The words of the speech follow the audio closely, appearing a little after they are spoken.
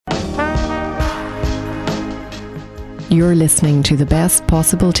You're listening to The Best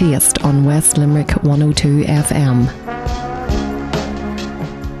Possible Taste on West Limerick 102 FM.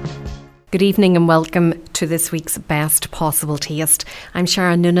 Good evening and welcome to this week's Best Possible Taste. I'm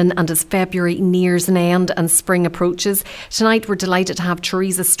Sharon Noonan, and as February nears an end and spring approaches, tonight we're delighted to have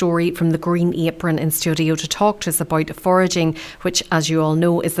Teresa Story from the Green Apron in studio to talk to us about foraging, which, as you all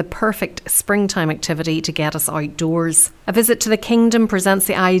know, is the perfect springtime activity to get us outdoors. A visit to the Kingdom presents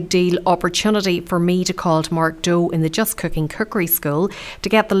the ideal opportunity for me to call to Mark Doe in the Just Cooking Cookery School to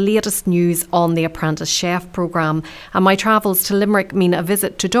get the latest news on the Apprentice Chef programme. And my travels to Limerick mean a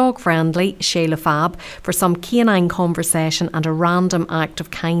visit to Dog Friendly Sheila Fab for some canine conversation and a random act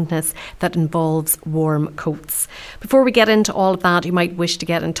of kindness that involves warm coats. Before we get into all of that, you might wish to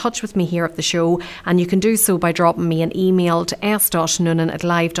get in touch with me here at the show, and you can do so by dropping me an email to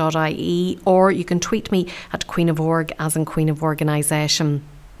s.noonan@live.ie, or you can tweet me at Queen of Org, as in Queen of Organisation.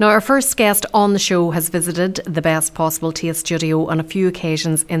 Now, our first guest on the show has visited the Best Possible Taste studio on a few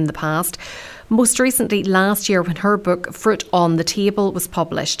occasions in the past. Most recently last year when her book Fruit on the Table was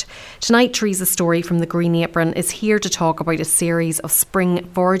published. Tonight, Teresa Story from the Green Apron is here to talk about a series of spring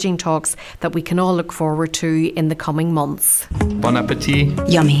foraging talks that we can all look forward to in the coming months. Bon appetit.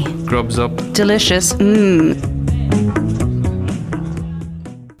 Yummy. Grubs up. Delicious.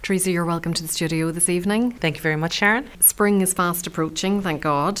 Teresa, you're welcome to the studio this evening. Thank you very much, Sharon. Spring is fast approaching, thank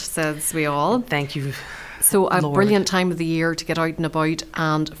God, says we all. Thank you. So a Lord. Brilliant time of the year to get out and about,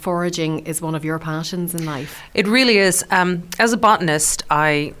 and foraging is one of your passions in life. It really is. As a botanist,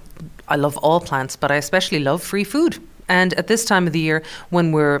 I love all plants, but I especially love free food. And at this time of the year,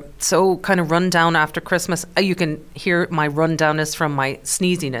 when we're so kind of run down after Christmas, you can hear my rundownness from my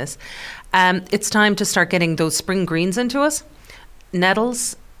sneeziness. It's time to start getting those spring greens into us.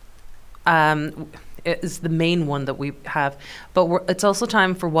 Nettles is the main one that we have, but it's also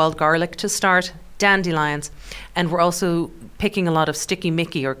time for wild garlic to start, dandelions, and we're also picking a lot of sticky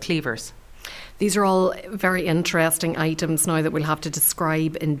Mickey or cleavers. These are all very interesting items now that we'll have to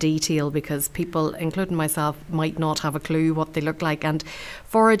describe in detail, because people, including myself, might not have a clue what they look like. And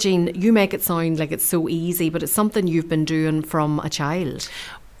foraging, you make it sound like it's so easy, but it's something you've been doing from a child.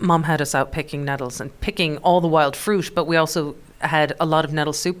 Mum had us out picking nettles and picking all the wild fruit, but we also had a lot of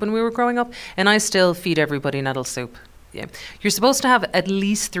nettle soup when we were growing up, and I still feed everybody nettle soup. Yeah. You're supposed to have at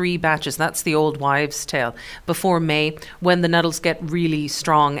least 3 batches, that's the old wives' tale, before May, when the nettles get really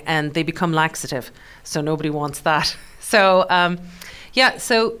strong and they become laxative. So nobody wants that. So,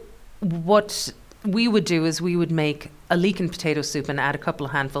 so what we would do is we would make a leek and potato soup and add a couple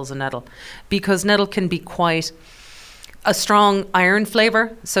of handfuls of nettle, because nettle can be quite a strong iron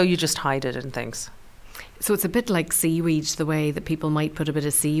flavour, so you just hide it in things. So it's a bit like seaweed, the way that people might put a bit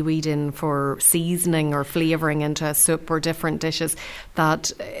of seaweed in for seasoning or flavouring into a soup or different dishes,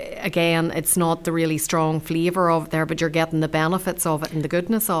 that again, it's not the really strong flavour of it there, but you're getting the benefits of it and the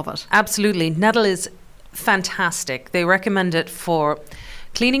goodness of it. Absolutely. Nettle is fantastic. They recommend it for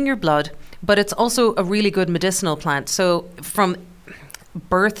cleaning your blood, but it's also a really good medicinal plant. So from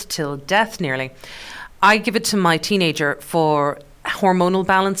birth till death nearly, I give it to my teenager for hormonal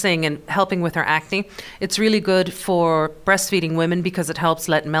balancing and helping with her acne. It's really good for breastfeeding women because it helps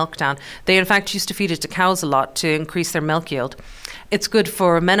let milk down. They in fact used to feed it to cows a lot to increase their milk yield. It's good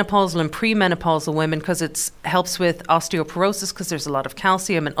for menopausal and premenopausal women because it helps with osteoporosis because there's a lot of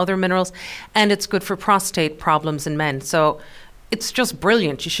calcium and other minerals, and it's good for prostate problems in men. So it's just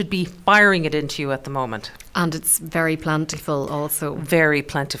brilliant. You should be firing it into you at the moment. And it's very plentiful also. Very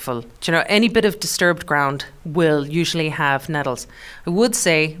plentiful. Do you know, any bit of disturbed ground will usually have nettles. I would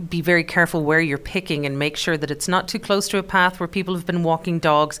say be very careful where you're picking and make sure that it's not too close to a path where people have been walking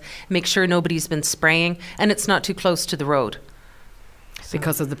dogs. Make sure nobody's been spraying, and it's not too close to the road.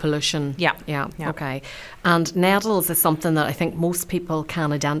 Because of the pollution. Yeah. Okay. And nettles is something that I think most people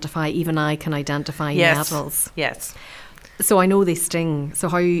can identify. Even I can identify nettles. Yes. So I know they sting. So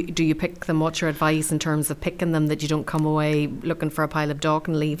how do you pick them? What's your advice in terms of picking them, that you don't come away looking for a pile of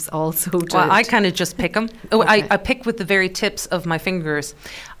docken leaves also? Well, I kind of just pick them. Okay. I pick with the very tips of my fingers.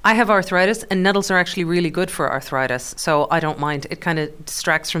 I have arthritis, and nettles are actually really good for arthritis, so I don't mind. It kind of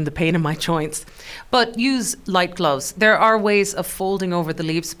distracts from the pain in my joints. But use light gloves. There are ways of folding over the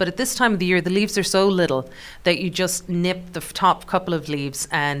leaves, but at this time of the year, the leaves are so little that you just nip the top couple of leaves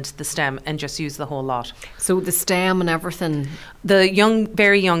and the stem and just use the whole lot. So the stem and everything? The young,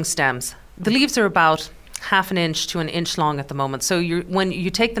 very young stems. The leaves are about half an inch to an inch long at the moment. So when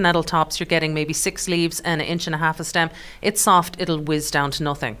you take the nettle tops, you're getting maybe 6 leaves and 1.5 inches of stem. It's soft, it'll whiz down to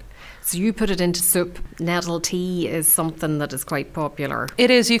nothing. So you put it into soup. Nettle tea is something that is quite popular.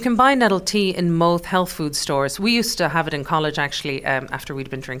 It is. You can buy nettle tea in most health food stores. We used to have it in college actually after we'd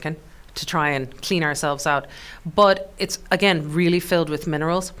been drinking. to try and clean ourselves out. But it's, again, really filled with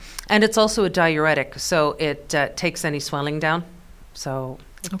minerals. And it's also a diuretic, so it takes any swelling down. So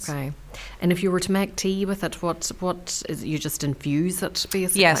okay. And if you were to make tea with it, what is, you just infuse it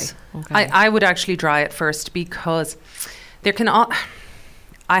basically? Yes. Okay. I would actually dry it first, because there can...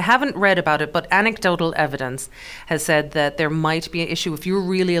 I haven't read about it, but anecdotal evidence has said that there might be an issue if you're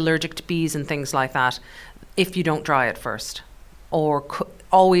really allergic to bees and things like that, if you don't dry it first. Or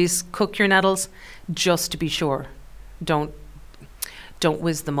always cook your nettles, just to be sure. Don't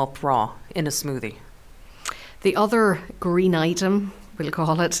whiz them up raw in a smoothie. The other green item, we'll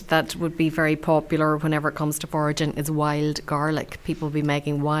call it, that would be very popular whenever it comes to foraging is wild garlic. People will be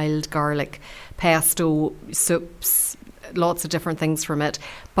making wild garlic pesto, soups, lots of different things from it,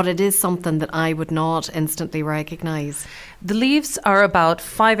 but it is something that I would not instantly recognise. The leaves are about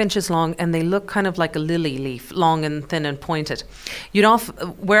 5 inches long, and they look kind of like a lily leaf, long and thin and pointed.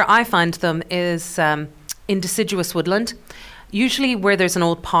 Where I find them is in deciduous woodland, usually where there's an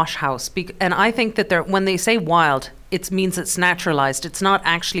old posh house. And I think that when they say wild, it means it's naturalised. It's not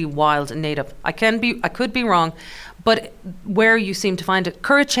actually wild and native. I could be wrong, but where you seem to find it,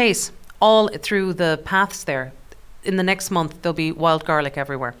 Curragh Chase, all through the paths there. In the next month, there'll be wild garlic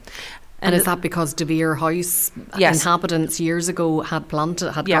everywhere. And is that because De Vere House inhabitants years ago had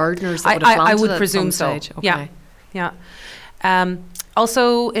gardeners that would have planted I would it presume at some so. stage? Okay. Yeah.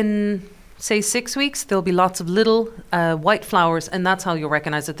 Also, in, say, 6 weeks, there'll be lots of little white flowers, and that's how you'll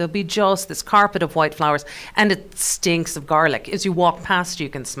recognise it. There'll be just this carpet of white flowers, and it stinks of garlic. As you walk past, you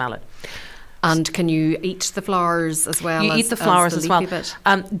can smell it. And can you eat the flowers as well? You eat the flowers as well.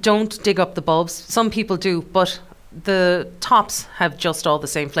 Don't dig up the bulbs. Some people do, but the tops have just all the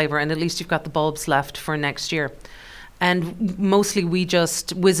same flavour, and at least you've got the bulbs left for next year. And mostly we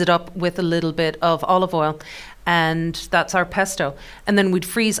just whiz it up with a little bit of olive oil, and that's our pesto. And then we'd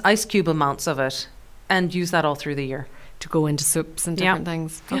freeze ice cube amounts of it and use that all through the year. To go into soups and different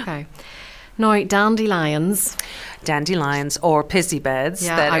things. Yeah. Okay. Now, dandelions. Dandelions or pissy beds.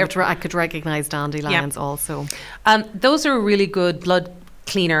 Yeah, I could recognise dandelions also. Those are a really good blood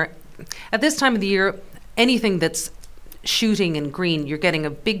cleaner. At this time of the year, anything that's shooting in green, you're getting a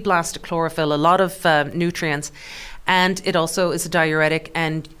big blast of chlorophyll, a lot of nutrients, and it also is a diuretic.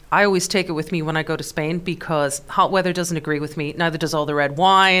 And I always take it with me when I go to Spain, because hot weather doesn't agree with me, neither does all the red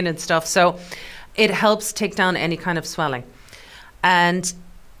wine and stuff. So it helps take down any kind of swelling. And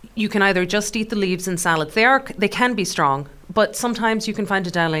you can either just eat the leaves in salads. They can be strong, but sometimes you can find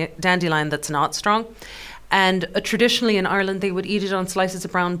a dandelion that's not strong. And traditionally in Ireland, they would eat it on slices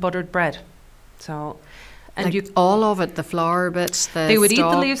of brown buttered bread. So, and like all of it, the flower bit, they would eat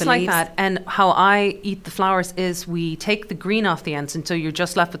the leaves like that. And how I eat the flowers is we take the green off the ends until you're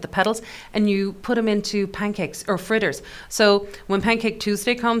just left with the petals, and you put them into pancakes or fritters. So when Pancake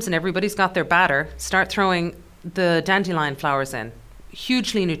Tuesday comes and everybody's got their batter, start throwing the dandelion flowers in.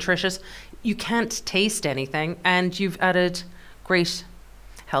 Hugely nutritious. You can't taste anything, and you've added great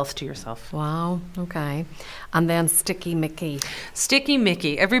health to yourself. Wow, okay. And then Sticky Mickey. Sticky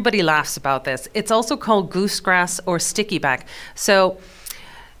Mickey. Everybody laughs about this. It's also called goosegrass or sticky-back. So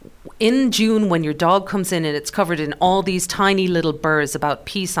in June, when your dog comes in and it's covered in all these tiny little burrs about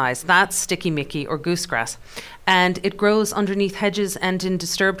pea size, that's Sticky Mickey or goosegrass. And it grows underneath hedges and in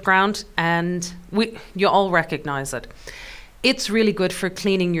disturbed ground, and you all recognise it. It's really good for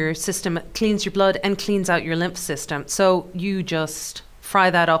cleaning your system. It cleans your blood and cleans out your lymph system. So you just fry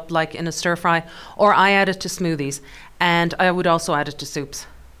that up like in a stir fry, or I add it to smoothies, and I would also add it to soups.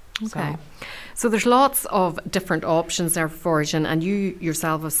 Okay. So there's lots of different options there for foraging, and you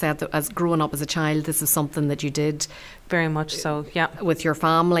yourself have said that as growing up as a child, this is something that you did. Very much so, yeah. With your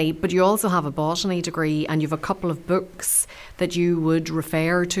family, but you also have a botany degree, and you've a couple of books that you would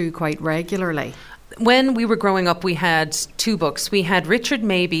refer to quite regularly. When we were growing up, we had 2 books. We had Richard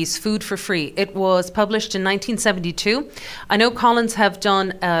Maybe's Food for Free. It was published in 1972. I know Collins have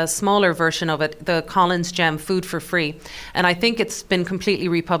done a smaller version of it, the Collins Gem Food for Free, and I think it's been completely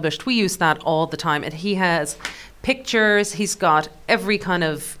republished. We use that all the time, and he has pictures. He's got every kind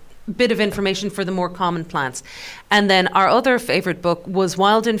of bit of information for the more common plants. And then our other favourite book was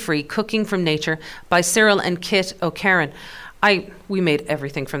Wild and Free, Cooking from Nature by Cyril and Kit O'Caron. We made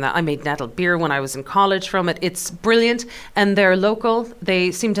everything from that. I made nettled beer when I was in college from it. It's brilliant, and they're local.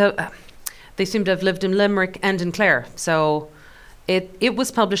 They seem to have lived in Limerick and in Clare. So it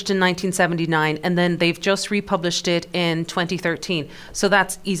was published in 1979, and then they've just republished it in 2013. So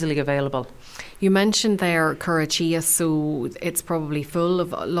that's easily available. You mentioned there Curragh Chase, so it's probably full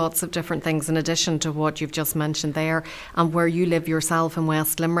of lots of different things in addition to what you've just mentioned there. And where you live yourself in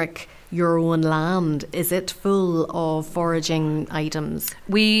West Limerick, your own land, is it full of foraging items?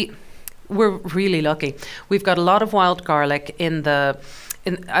 we're really lucky. We've got a lot of wild garlic at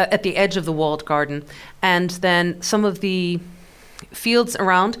the edge of the walled garden, and then some of the fields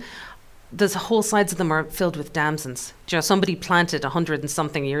around, there's whole sides of them are filled with damsons. Somebody planted 100 and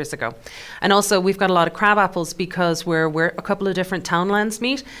something years ago. And also we've got a lot of crab apples because where a couple of different townlands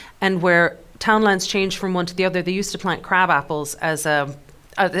meet, and where townlands change from one to the other, they used to plant crab apples as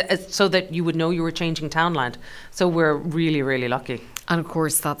so that you would know you were changing townland. So we're really, really lucky. And of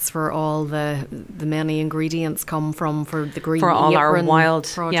course, that's where all the many ingredients come from for the green for all our apron wild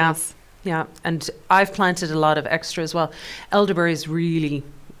produce. Yeah. And I've planted a lot of extra as well. Elderberry is really,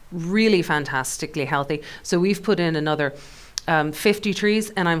 really fantastically healthy. So we've put in another 50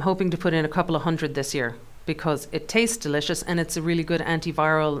 trees, and I'm hoping to put in a couple of hundred this year because it tastes delicious and it's a really good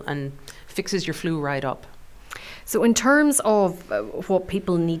antiviral and fixes your flu right up. So in terms of what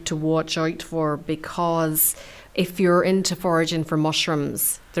people need to watch out for, because if you're into foraging for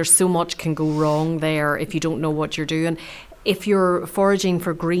mushrooms, there's so much can go wrong there if you don't know what you're doing. If you're foraging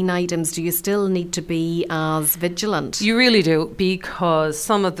for green items, do you still need to be as vigilant? You really do, because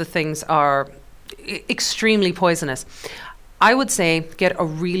some of the things are extremely poisonous. I would say get a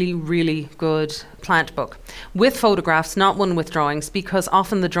really, really good plant book with photographs, not one with drawings, because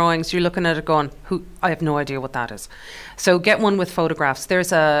often the drawings you're looking at it going, I have no idea what that is. So get one with photographs.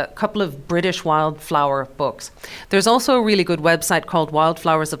 There's a couple of British wildflower books. There's also a really good website called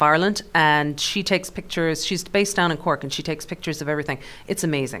Wildflowers of Ireland, and she takes pictures. She's based down in Cork, and she takes pictures of everything. It's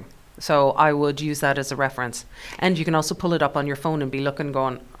amazing. So I would use that as a reference. And you can also pull it up on your phone and be looking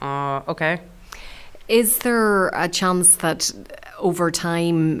going, okay. Is there a chance that over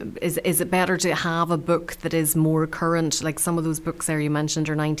time, is it better to have a book that is more current? Like some of those books there you mentioned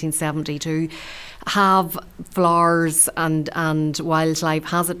are 1972. Have flowers and wildlife,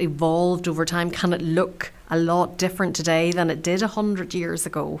 has it evolved over time? Can it look a lot different today than it did 100 years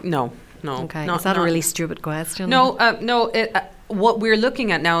ago? No. Okay, is that a really stupid question? No. What we're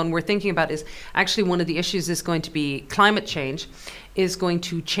looking at now and we're thinking about is actually one of the issues is going to be climate change is going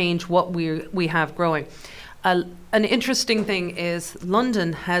to change what we have growing. An interesting thing is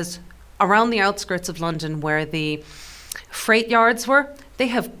London has, around the outskirts of London where the freight yards were, they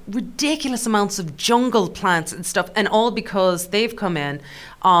have ridiculous amounts of jungle plants and stuff, and all because they've come in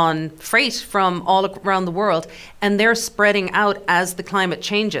on freight from all around the world and they're spreading out as the climate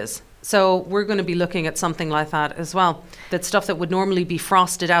changes. So we're going to be looking at something like that as well. That stuff that would normally be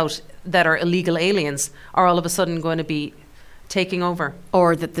frosted out that are illegal aliens are all of a sudden going to be taking over.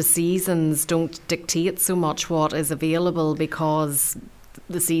 Or that the seasons don't dictate so much what is available because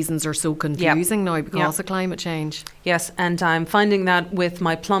the seasons are so confusing now because of climate change. Yes, and I'm finding that with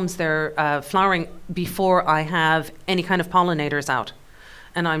my plums, they're flowering before I have any kind of pollinators out.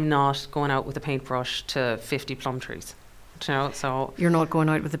 And I'm not going out with a paintbrush to 50 plum trees. So you're not going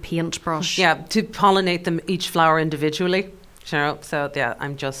out with a paintbrush? Yeah, to pollinate them each flower individually. So yeah,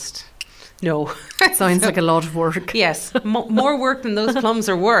 I'm just... No. Sounds like a lot of work. Yes, more work than those plums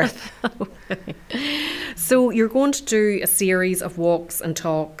are worth. So you're going to do a series of walks and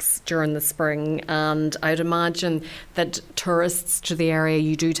talks during the spring, and I'd imagine that tourists to the area,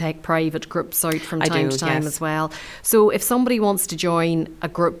 you do take private groups out from time to time as well. So if somebody wants to join a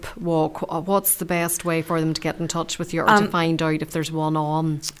group walk, what's the best way for them to get in touch with you or to find out if there's one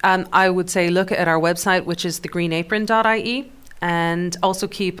on? I would say look at our website, which is thegreenapron.ie. And also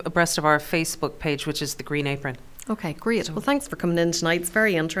keep abreast of our Facebook page, which is The Green Apron. Okay, great. Well, thanks for coming in tonight. It's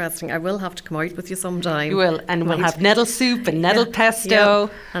very interesting. I will have to come out with you sometime. You will. And we'll have nettle soup and nettle pesto. Yeah.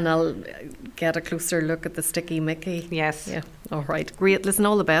 And I'll get a closer look at the sticky Mickey. Yes. Yeah. All right. Great. Listen,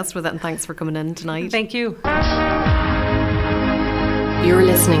 all the best with it. And thanks for coming in tonight. Thank you. You're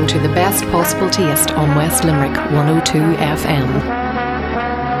listening to The Best Possible Taste on West Limerick 102 FM.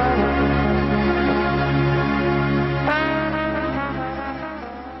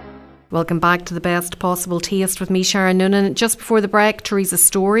 Welcome back to The Best Possible Taste with me, Sharon Noonan. Just before the break, Teresa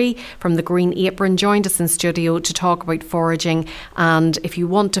Story from The Green Apron joined us in studio to talk about foraging. And if you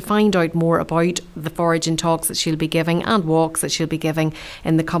want to find out more about the foraging talks that she'll be giving and walks that she'll be giving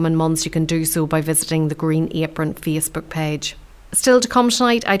in the coming months, you can do so by visiting the Green Apron Facebook page. Still to come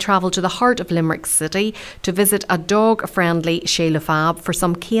tonight, I travel to the heart of Limerick City to visit a dog-friendly Chez Le Fab for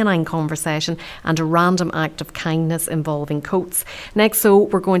some canine conversation and a random act of kindness involving coats. Next, so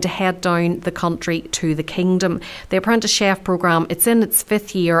we're going to head down the country to the Kingdom. The Apprentice Chef programme, it's in its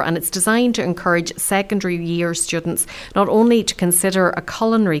 5th year and it's designed to encourage secondary year students not only to consider a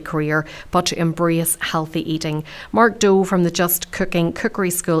culinary career but to embrace healthy eating. Mark Doe from the Just Cooking Cookery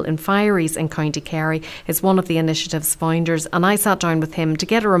School in Fieries in County Kerry is one of the initiative's founders, and I sat down with him to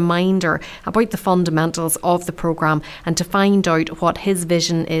get a reminder about the fundamentals of the programme and to find out what his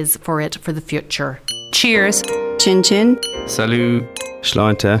vision is for it for the future. Cheers. Chin chin. Salut.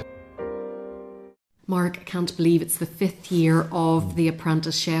 Schleinte. Mark, I can't believe it's the 5th year of the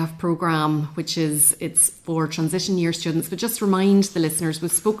Apprentice Chef programme, which it's for transition year students. But just remind the listeners,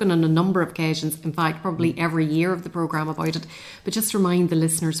 we've spoken on a number of occasions, in fact, probably every year of the programme about it, but just remind the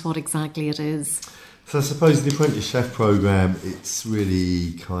listeners what exactly it is. So I suppose the Apprentice Chef programme, it's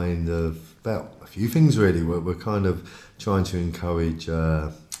really kind of about a few things really. We're kind of trying to encourage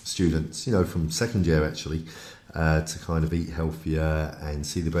students, from second year actually, to kind of eat healthier and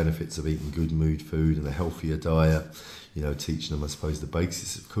see the benefits of eating good mood food and a healthier diet, teaching them, I suppose, the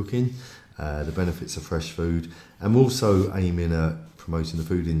basics of cooking, the benefits of fresh food, and we're also aiming at promoting the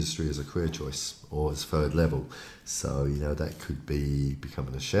food industry as a career choice or as third level. So, that could be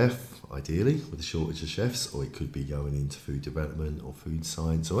becoming a chef, ideally, with a shortage of chefs, or it could be going into food development or food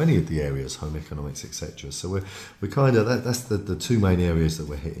science or any of the areas, home economics, etc. So we're kind of, that's the two main areas that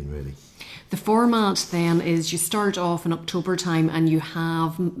we're hitting, really. The format then is you start off in October time and you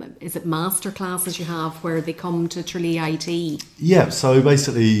have, is it master classes you have where they come to Tralee IT? Yeah, so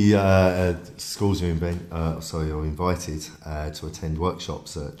basically schools are invited to attend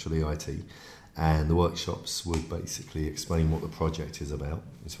workshops at Tralee IT, and the workshops would basically explain what the project is about.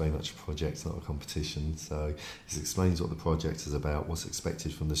 It's very much a project, not a competition, so it explains what the project is about, what's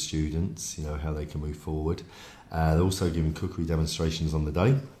expected from the students, how they can move forward. They're also giving cookery demonstrations on the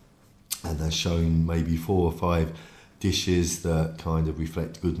day, and they're showing maybe 4 or 5 dishes that kind of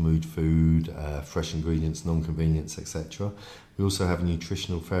reflect good mood food, fresh ingredients, non-convenience, etc. We also have a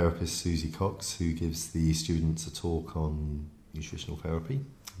nutritional therapist, Susie Cox, who gives the students a talk on nutritional therapy.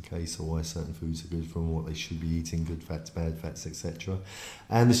 Okay, so why certain foods are good for them, what they should be eating, good fats, bad fats, etc.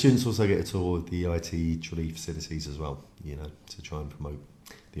 And the students also get a tour of the IT Tralee facilities as well, to try and promote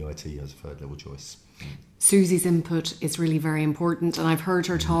the IT as a third level choice. Susie's input is really very important, and I've heard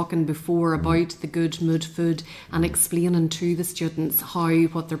her talking before about the good mood food and explaining to the students how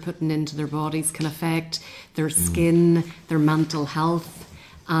what they're putting into their bodies can affect their skin, their mental health,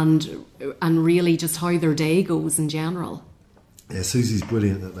 and really just how their day goes in general. Yeah, Susie's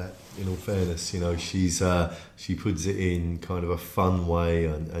brilliant at that. In all fairness, she puts it in kind of a fun way,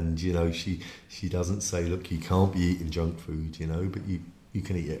 and she doesn't say, look, you can't be eating junk food, but you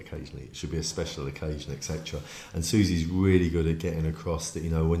can eat it occasionally. It should be a special occasion, etc. And Susie's really good at getting across that,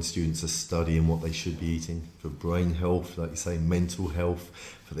 when students are studying what they should be eating for brain health, like you say, mental health,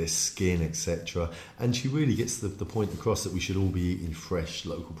 for their skin, etc. And she really gets the point across that we should all be eating fresh,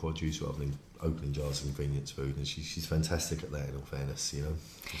 local produce rather than opening jars of convenience food. And she's fantastic at that, in all fairness,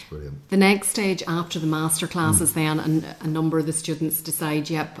 It's brilliant. The next stage after the master classes then, and a number of the students decide,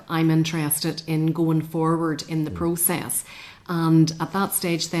 yep, I'm interested in going forward in the process. And at that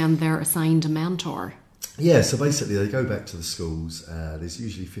stage then they're assigned a mentor. Yeah, so basically they go back to the schools. There's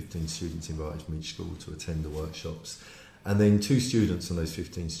usually 15 students invited from each school to attend the workshops. And then 2 students on those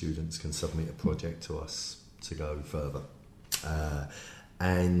 15 students can submit a project to us to go further.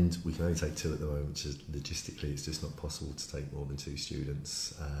 And we can only take 2 at the moment, which is logistically it's just not possible to take more than 2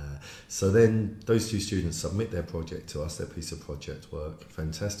 students. So then those 2 students submit their project to us, their piece of project work,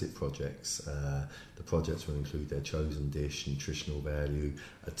 fantastic projects. The projects will include their chosen dish, nutritional value,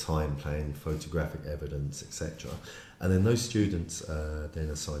 a time plan, photographic evidence, etc. And then those students then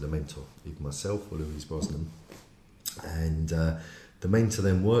assign a mentor, either myself or Louise Brosnan. And the mentor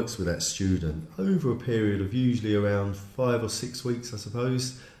then works with that student over a period of usually around 5 or 6 weeks, I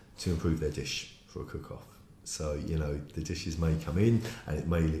suppose, to improve their dish for a cook-off. So, the dishes may come in and it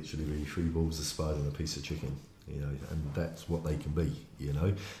may literally be 3 balls of spud and a piece of chicken, and that's what they can be,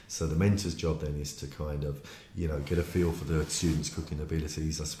 So the mentor's job then is to kind of, get a feel for the students' cooking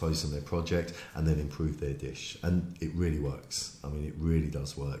abilities, I suppose, in their project, and then improve their dish. And it really works. I mean, it really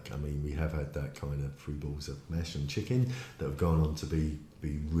does work. I mean, we have had that kind of 3 balls of mash and chicken that have gone on to be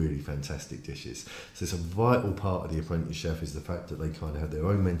really fantastic dishes. So it's a vital part of the Apprentice Chef is the fact that they kind of have their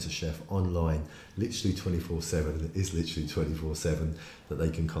own mentor chef online, literally 24/7. It is literally 24/7 that they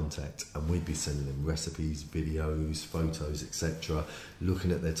can contact, and we'd be sending them recipes, videos, photos, etc.,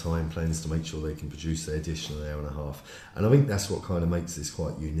 looking at their time plans to make sure they can produce their dish in an hour and a half. And I think that's what kind of makes this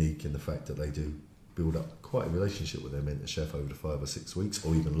quite unique, in the fact that they do build up quite a relationship with their mentor chef over the 5 or 6 weeks,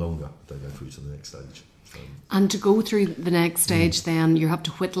 or even longer if they go through to the next stage. And to go through the next stage then, you have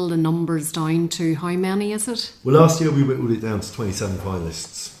to whittle the numbers down to how many is it? Well, last year we whittled it down to 27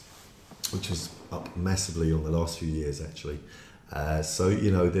 finalists, which was up massively on the last few years actually. So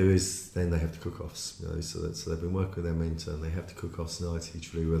there is, then they have to cook-offs, so they've been working with their mentor and they have to cook-offs in IT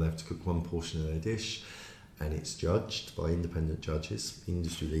Tralee where they have to cook one portion of their dish, and it's judged by independent judges,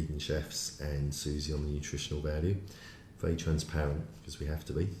 industry-leading chefs, and Susie on the nutritional value. Very transparent, because we have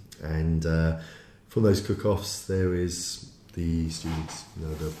to be. And from those cook-offs, there is the students,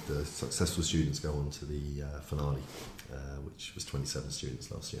 the successful students go on to the finale, which was 27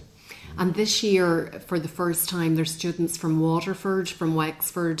 students last year. And this year, for the first time, there's students from Waterford, from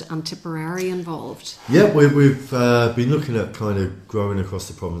Wexford and Tipperary involved. Yeah, we've been looking at kind of growing across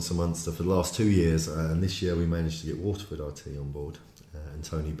the province of Munster for the last 2 years, and this year we managed to get Waterford RT on board, and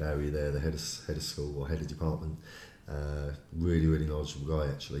Tony Barry there, the head of school or head of department, really, really knowledgeable guy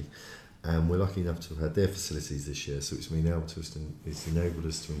actually. And we're lucky enough to have had their facilities this year, so it's enabled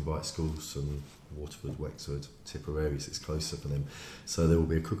us to invite schools from Waterford, Wexford, Tipperary, so it's closer for them. So there will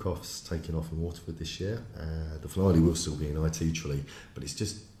be a cook-offs taking off in Waterford this year. The finale will still be in IT Tralee, but it's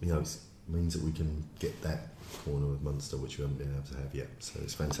just, it means that we can get that corner of Munster, which we haven't been able to have yet. So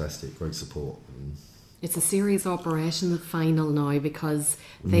it's fantastic, great support. It's a serious operation, the final now, because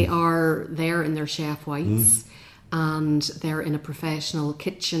they are there in their chef whites. And they're in a professional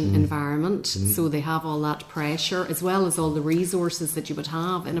kitchen environment, so they have all that pressure as well as all the resources that you would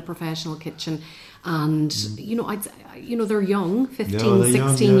have in a professional kitchen. And they're young, 15,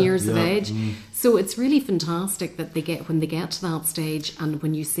 16 years of age, so it's really fantastic that when they get to that stage and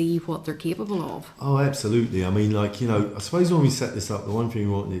when you see what they're capable of. Oh, absolutely. I mean, I suppose when we set this up, the one thing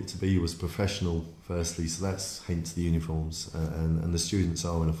we wanted it to be was professional firstly, so that's hence the uniforms, and the students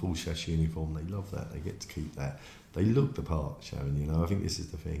are in a full chef's uniform. They love that, they get to keep that. They look the part, Sharon, I think this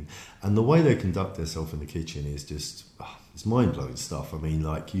is the thing. And the way they conduct themselves in the kitchen is just, it's mind-blowing stuff. I mean,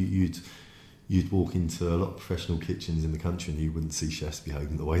 you'd walk into a lot of professional kitchens in the country and you wouldn't see chefs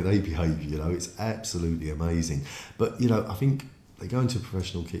behaving the way they behave, it's absolutely amazing. But, I think they go into a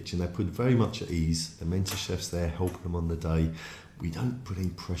professional kitchen, they're put very much at ease, the mentor chef's there helping them on the day. We don't put any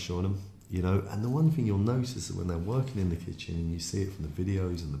pressure on them. And the one thing you'll notice is that when they're working in the kitchen and you see it from the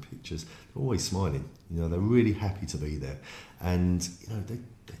videos and the pictures, they're always smiling. They're really happy to be there, and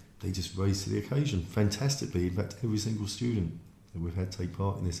they just rise to the occasion fantastically. In fact, every single student that we've had take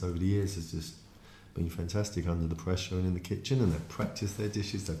part in this over the years has just been fantastic under the pressure and in the kitchen, and they've practiced their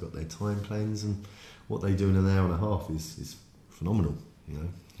dishes. They've got their time plans, and what they do in an hour and a half is phenomenal.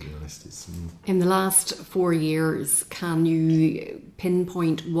 To be honest, in the last 4 years, can you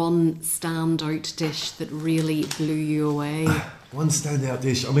pinpoint one standout dish that really blew you away? One standout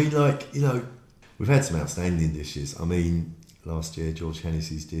dish. I mean, we've had some outstanding dishes. I mean, last year George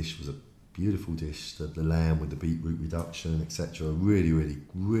Hennessy's dish was a beautiful dish. The lamb with the beetroot reduction, etc. Really, really,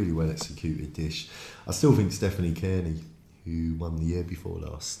 really well executed dish. I still think Stephanie Kearney, who won the year before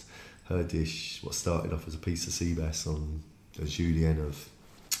last, her dish, what started off as a piece of sea bass on a julienne of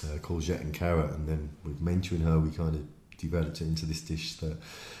courgette and carrot, and then with mentoring her we kind of developed it into this dish that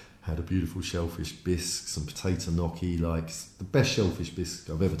had a beautiful shellfish bisque, some potato gnocchi, the best shellfish bisque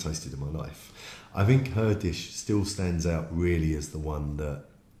I've ever tasted in my life. I think her dish still stands out really as the one that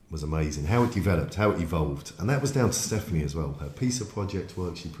was amazing. How it developed, how it evolved, and that was down to Stephanie as well. Her piece of project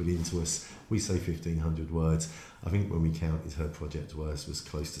work she put into us, we say 1,500 words. I think when we counted her project words was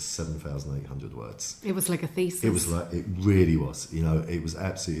close to 7,800 words. It was like a thesis. It really was. It was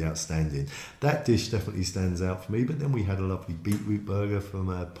absolutely outstanding. That dish definitely stands out for me. But then we had a lovely beetroot burger from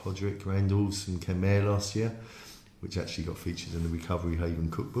Podrick Randalls from Kenmare last year, which actually got featured in the Recovery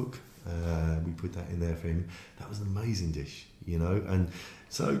Haven cookbook. We put that in there for him. That was an amazing dish, And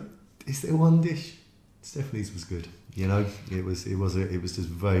so, is there one dish? Stephanie's was good. It was just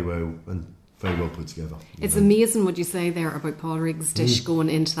very well put together. It's amazing what you say there about Podrick's dish going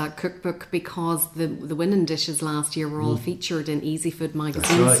into that cookbook, because the winning dishes last year were all featured in Easy Food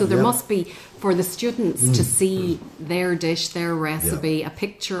magazine. Right, so there must be, for the students to see their dish, their recipe, a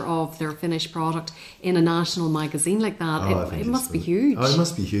picture of their finished product in a national magazine like that. It must be huge. It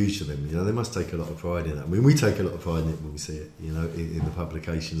must be huge to them. They must take a lot of pride in it. I mean, we take a lot of pride in it when we see it, in the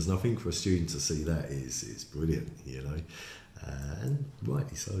publications. And I think for a student to see that is brilliant, and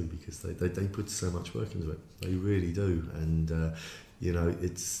rightly so, because they put so much work into it. They really do. And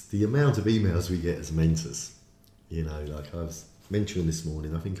it's the amount of emails we get as mentors. Like I was mentoring this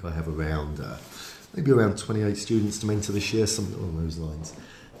morning, I think I have maybe around 28 students to mentor this year, something along those lines.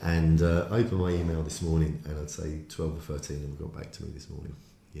 And I opened my email this morning, and I'd say 12 or 13 have got back to me this morning.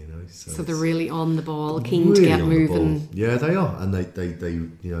 So they're really on the ball, keen to get moving. Yeah, they are, and they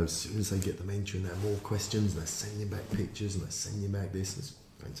as soon as they get the mentoring, there are more questions. They're sending back pictures, and they're sending back this. It's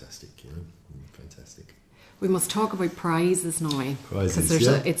fantastic, fantastic. We must talk about prizes now. Prizes,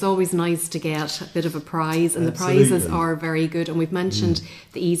 Because it's always nice to get a bit of a prize, and Absolutely. the prizes are very good. And we've mentioned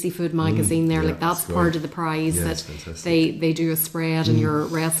the Easy Food magazine there, Yeah, like that's that's part great. of the prize, Yeah, that it's fantastic. they do a spread and your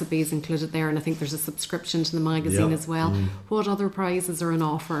recipes included there, and I think there's a subscription to the magazine Yeah. as well. What other prizes are on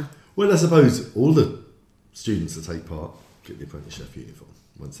offer? Well, I suppose all the students that take part get the apprentice chef uniform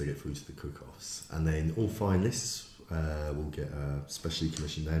once they get through to the cook-offs, and then all finalists will get a specially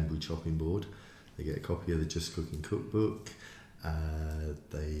commissioned Ambry chopping board. They get a copy of the Just Cooking cookbook.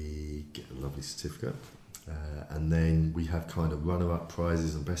 They get a lovely certificate. And then we have kind of runner-up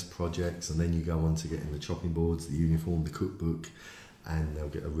prizes and best projects, and then you go on to getting the chopping boards, the uniform, the cookbook, and they'll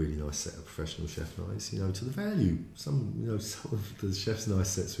get a really nice set of professional chef knives, you know, to the value. Some of the chef's knife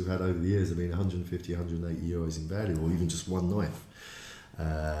sets we've had over the years have been 150, 180 euros in value, or even just one knife.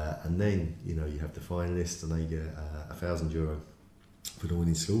 And then, you know, you have the finalists, and they get €1,000 for the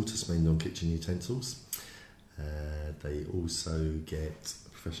winning school to spend on kitchen utensils. They also get a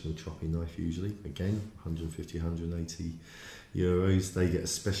professional chopping knife, usually, again, 150, 180 euros. They get a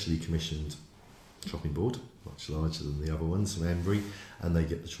specially commissioned chopping board, much larger than the other ones from Ambry, and they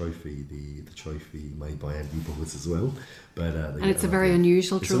get the trophy, the trophy made by Ambry boards as well. But And it's a very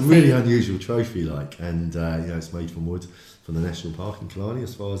unusual trophy. It's a really unusual trophy, and you know, it's made from wood from the National Park in Killarney,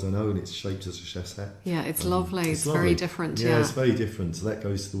 as far as I know, and it's shaped as a chef's hat. Yeah, it's lovely. It's lovely. very different. Yeah, it's very different. So that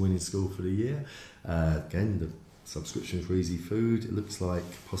goes to the winning school for the year. Again, the subscription for Easy Food. It looks like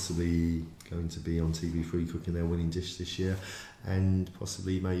possibly going to be on TV3 cooking their winning dish this year, and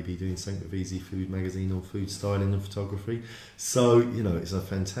possibly maybe doing something with Easy Food magazine on food styling and photography. So, you know, it's a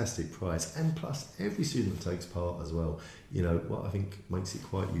fantastic prize. And plus, every student that takes part as well, you know, what I think makes it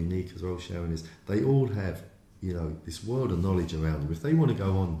quite unique as well, Sharon, is they all have, you know, this world of knowledge around them. If they want to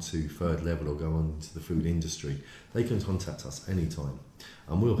go on to third level or go on to the food industry, they can contact us anytime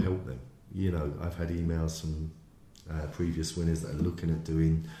and we'll help them. You know, I've had emails from previous winners that are looking at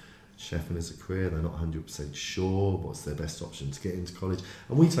doing chefing as a career. They're not 100% sure what's their best option to get into college,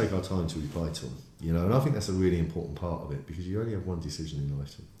 and we take our time to reply to them, you know, and I think that's a really important part of it, because you only have one decision in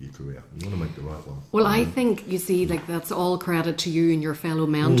life, your career. You want to make the right one. Well, I think, you see, like, that's all credit to you and your fellow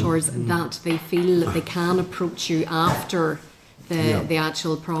mentors that they feel that they can approach you after the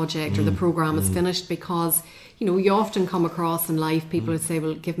actual project or the programme is finished, because, you know, you often come across in life people who say,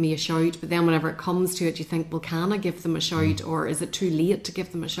 well, give me a shout, but then whenever it comes to it, you think, well, can I give them a shout, or is it too late to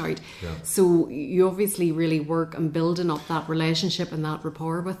give them a shout? Yeah. So you obviously really work on building up that relationship and that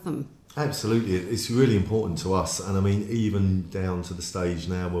rapport with them. Absolutely, it's really important to us, and I mean, even down to the stage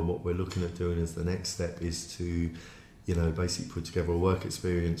now where what we're looking at doing as the next step is to, you know, basically put together a work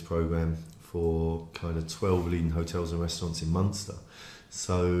experience programme for kind of 12 leading hotels and restaurants in Munster.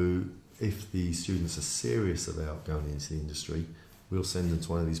 So if the students are serious about going into the industry, we'll send them to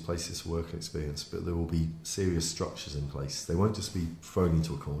one of these places for work experience, but there will be serious structures in place. They won't just be thrown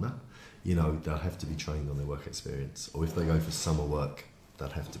into a corner, you know, they'll have to be trained on their work experience, or if they go for summer work, they'll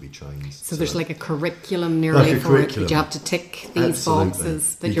have to be trained. So there's like a curriculum nearly for it, that you have to tick these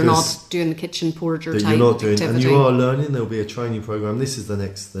boxes, that you're not doing the kitchen porter type activity. And you are learning. There'll be a training program. This is the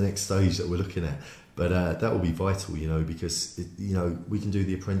next stage that we're looking at, but that will be vital, you know, because you know, we can do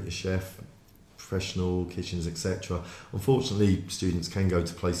the apprentice chef, professional kitchens, etc. Unfortunately, students can go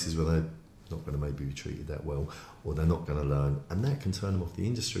to places where they're not going to maybe be treated that well, or they're not going to learn, and that can turn them off the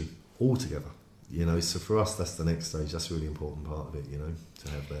industry altogether. You know, so for us, that's the next stage. That's a really important part of it, you know, to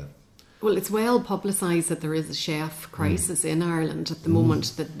have that. Well, it's well publicised that there is a chef crisis in Ireland at the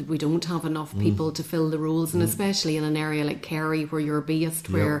moment, that we don't have enough people to fill the roles, and especially in an area like Kerry, where you're based,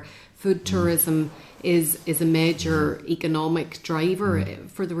 where food tourism is a major economic driver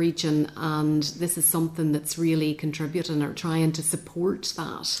for the region, and this is something that's really contributing or trying to support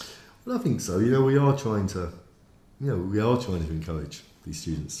that. Well, I think so. You know, we are trying to encourage these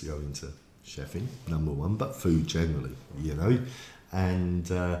students to go into chefing, number one, but food generally, you know, and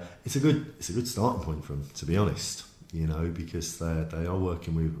it's a good starting point for them, to be honest, you know, because they are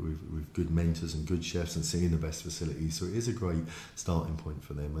working with good mentors and good chefs and seeing the best facilities, so it is a great starting point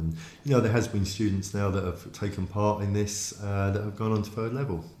for them. And you know, there has been students now that have taken part in this that have gone on to third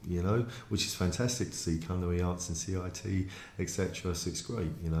level, you know, which is fantastic to see, culinary arts and CIT, etc. So it's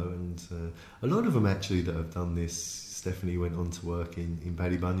great, you know, and a lot of them actually that have done this. Stephanie went on to work in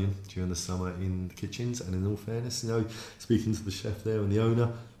Ballybunion during the summer in the kitchens, and in all fairness, you know, speaking to the chef there and the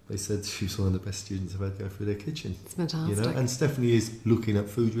owner, they said she was one of the best students I've had go through their kitchen. It's fantastic. You know, and Stephanie is looking at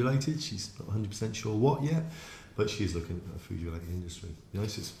food related. She's not 100% sure what yet, but she's looking at a food related industry. You know,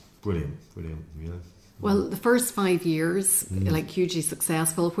 so it's brilliant, you know. Well, the first 5 years, hugely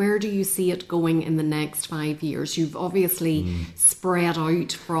successful. Where do you see it going in the next 5 years? You've obviously spread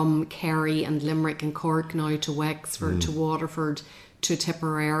out from Kerry and Limerick and Cork now to Wexford, to Waterford, to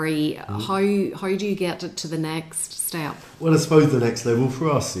Tipperary. How do you get it to the next step? Well, I suppose the next level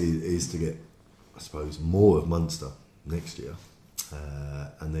for us is to get, I suppose, more of Munster next year,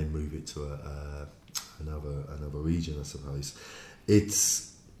 and then move it to another region, I suppose.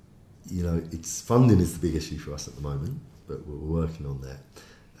 It's funding is the big issue for us at the moment, but we're working on that.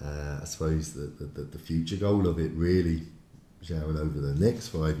 I suppose the future goal of it really, Sharon, over the next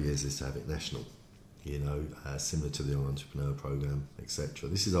 5 years is to have it national, similar to the Entrepreneur Programme, etc.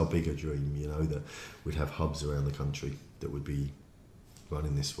 This is our bigger dream, that we'd have hubs around the country that would be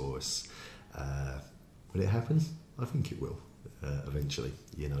running this for us. Will it happen? I think it will. Eventually,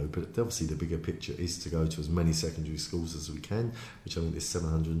 but obviously the bigger picture is to go to as many secondary schools as we can, which I think there's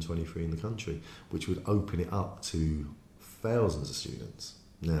 723 in the country, which would open it up to thousands of students.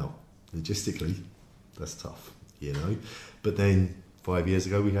 Now, logistically, that's tough, but then 5 years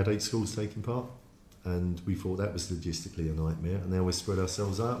ago we had 8 schools taking part, and we thought that was logistically a nightmare, and now we've spread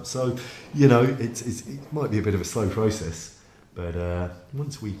ourselves out. So, it might be a bit of a slow process, but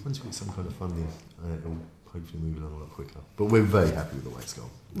once we get some kind of funding, it'll hopefully move along a lot quicker. But we're very happy with the way it's gone.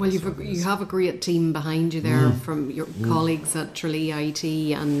 Well, you have a great team behind you there from your colleagues at Tralee IT,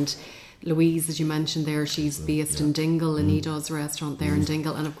 and Louise, as you mentioned there, she's based in Dingle, and he does a restaurant there in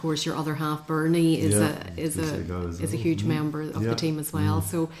Dingle, and of course your other half, Bernie, is a huge member of the team as well.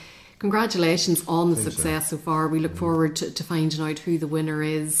 So congratulations on the success so far. We look forward to finding out who the winner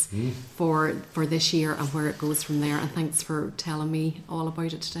is for this year and where it goes from there. And thanks for telling me all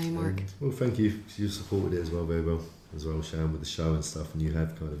about it today, Mark. Well, thank you. You supported it as well, very well, Sharon, with the show and stuff, and you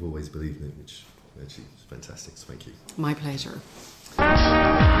have kind of always believed in it, which actually is fantastic. So thank you. My pleasure.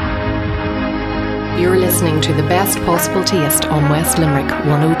 You're listening to The Best Possible Taste on West Limerick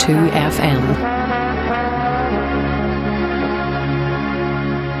 102 FM.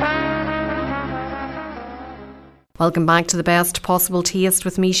 Welcome back to The Best Possible Taste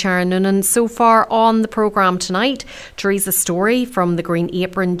with me, Sharon Noonan. So far on the programme tonight, Teresa Story from The Green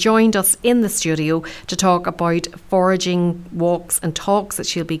Apron joined us in the studio to talk about foraging walks and talks that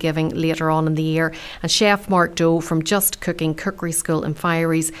she'll be giving later on in the year. And Chef Mark Doe from Just Cooking Cookery School in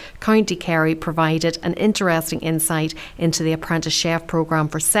Fieries, County Kerry, provided an interesting insight into the Apprentice Chef programme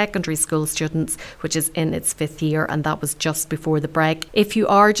for secondary school students, which is in its 5th year, and that was just before the break. If you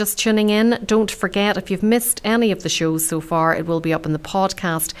are just tuning in, don't forget, if you've missed any of the shows so far, it will be up in the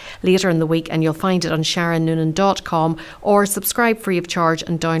podcast later in the week, and you'll find it on SharonNoonan.com, or subscribe free of charge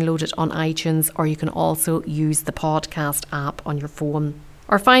and download it on iTunes, or you can also use the podcast app on your phone.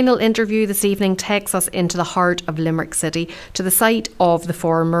 Our final interview this evening takes us into the heart of Limerick City, to the site of the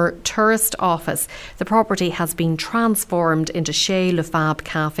former tourist office. The property has been transformed into Chez Le Fab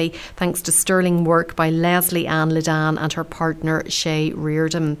Cafe thanks to sterling work by Leslie Ann Ledan and her partner Shay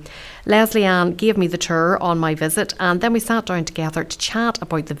Reardon. Leslie Ann gave me the tour on my visit, and then we sat down together to chat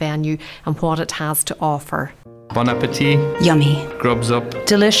about the venue and what it has to offer. Bon appetit. Yummy. Grubs up.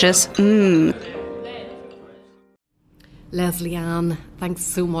 Delicious. Leslie Ann, thanks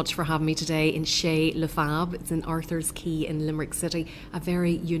so much for having me today in Chez Le Fab. It's in Arthur's Quay in Limerick City. A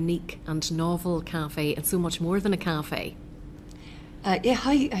very unique and novel cafe, and so much more than a cafe.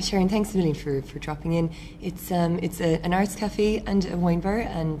 Hi Sharon, thanks a million for dropping in. It's an arts cafe and a wine bar,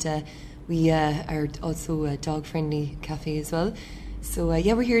 and we are also a dog friendly cafe as well. So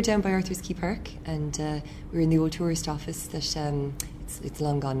we're here down by Arthur's Quay Park, and we're in the old tourist office that it's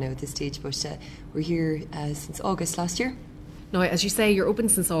long gone now at this stage, but we're here since August last year. Now, as you say, you're open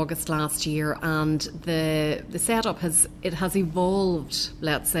since August last year, and the setup has evolved,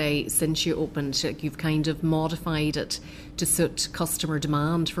 let's say, since you opened. You've kind of modified it to suit customer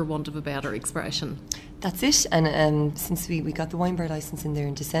demand, for want of a better expression. That's it, and since we got the wine bar licence in there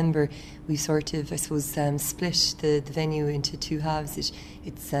in December, we've sort of, I suppose, split the venue into 2 halves.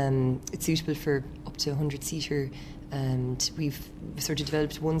 It's suitable for up to 100-seater, and we've sort of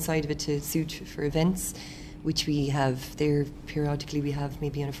developed one side of it to suit for events, which we have there periodically. We have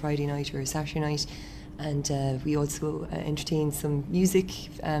maybe on a Friday night or a Saturday night, and we also entertain some music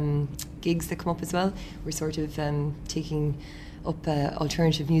gigs that come up as well. We're sort of taking up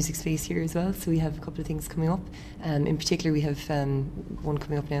alternative music space here as well, so we have a couple of things coming up. In particular, we have one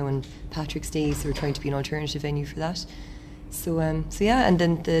coming up now on Patrick's Day, so we're trying to be an alternative venue for that. So yeah, and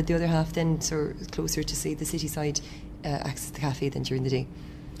then the other half then sort of closer to, say, the city side, access the cafe then during the day.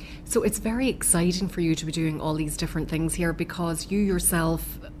 So it's very exciting for you to be doing all these different things here, because you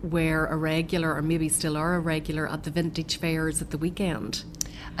yourself were a regular, or maybe still are a regular, at the vintage fairs at the weekend.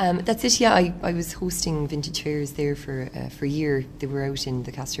 That's it. Yeah, I was hosting vintage fairs there for a year. They were out in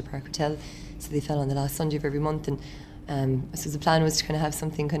the Castor Park Hotel, so they fell on the last Sunday of every month. And so the plan was to kind of have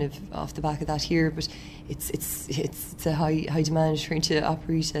something kind of off the back of that here, but it's a high demand trying to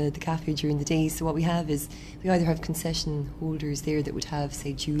operate the cafe during the day. So what we have is we either have concession holders there that would have,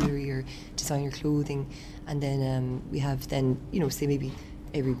 say, jewellery or designer clothing, and then we have then, say maybe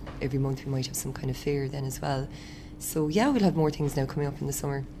every month we might have some kind of fair then as well. So yeah, we'll have more things now coming up in the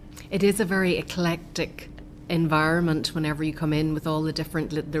summer. It is a very eclectic environment whenever you come in, with all the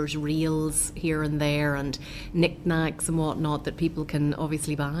different, there's reels here and there and knickknacks and whatnot that people can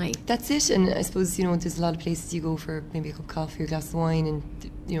obviously buy. That's it. And I suppose, there's a lot of places you go for maybe a cup of coffee or a glass of wine, and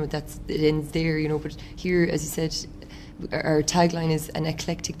it ends there, but here, as you said, our tagline is an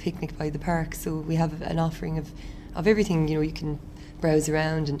eclectic picnic by the park. So we have an offering of everything. You can browse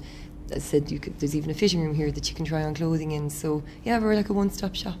around, and as I said, there's even a fitting room here that you can try on clothing in. So yeah, we're like a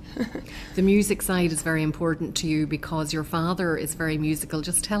one-stop shop. The music side is very important to you because your father is very musical.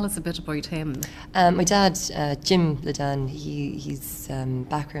 Just tell us a bit about him. My dad, Jim Ledan, his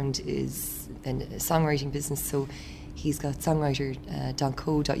background is in a songwriting business, so he's got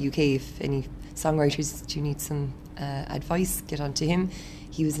songwriter.co.uk. If any songwriters do need some advice, get on to him.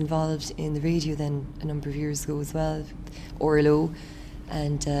 He was involved in the radio then a number of years ago as well, RLO.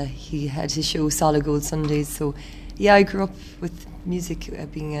 And he had his show Solid Gold Sundays. So yeah, I grew up with music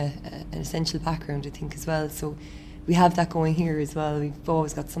being an essential background, I think, as well. So we have that going here as well. We've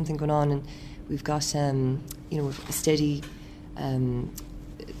always got something going on, and we've got a steady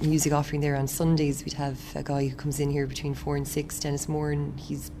music offering there on Sundays. We'd have a guy who comes in here between 4 and 6, Dennis Moore, and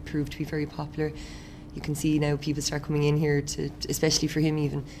he's proved to be very popular. You can see now people start coming in here especially for him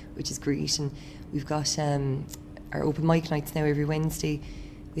even, which is great. And we've got our open mic nights now every Wednesday.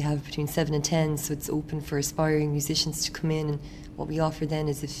 We have between 7 and 10, so it's open for aspiring musicians to come in. And what we offer then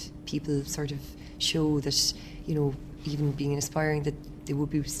is, if people sort of show that, even being aspiring, that they would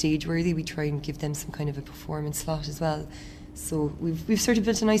be stage worthy, we try and give them some kind of a performance slot as well. So we've sort of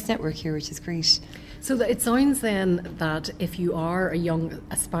built a nice network here, which is great. So it sounds then that if you are a young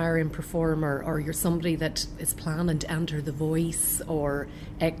aspiring performer, or you're somebody that is planning to enter The Voice or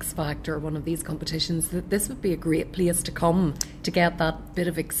X Factor, one of these competitions, that this would be a great place to come to get that bit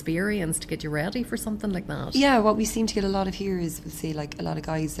of experience, to get you ready for something like that. Yeah, what we seem to get a lot of here is, we'll say, like a lot of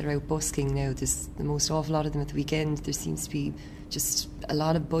guys that are out busking now. There's the most awful lot of them at the weekend. There seems to be just a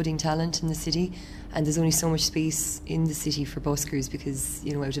lot of budding talent in the city, and there's only so much space in the city for buskers because,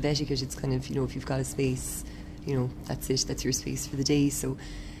 out of etiquette, it's kind of, if you've got a space, that's it, that's your space for the day. So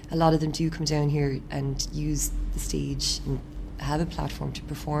a lot of them do come down here and use the stage and have a platform to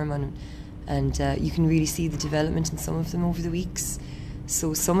perform on, and you can really see the development in some of them over the weeks.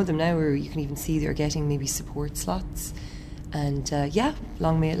 So some of them now, you can even see they're getting maybe support slots. And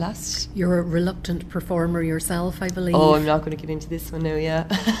long may it last. You're a reluctant performer yourself, I believe. Oh, I'm not going to get into this one now,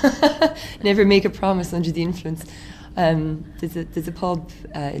 yeah. Never make a promise under the influence. There's a pub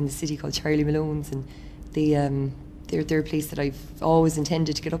in the city called Charlie Malone's, and they're a place that I've always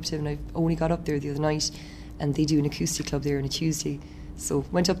intended to get up to, and I've only got up there the other night, and they do an acoustic club there on a Tuesday. So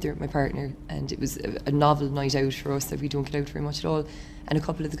went up there with my partner, and it was a novel night out for us that we don't get out very much at all. And a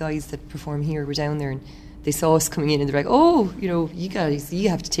couple of the guys that perform here were down there, and they saw us coming in, and they're like, "Oh, you guys, you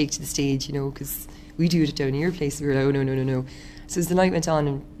have to take to the stage, because we do it down at your place." We were like, "Oh, no." So as the night went on,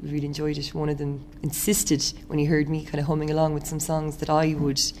 and we really enjoyed it, one of them insisted, when he heard me kind of humming along with some songs, that I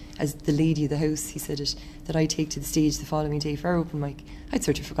would, as the lady of the house, he said it, that I'd take to the stage the following day for our open mic. I'd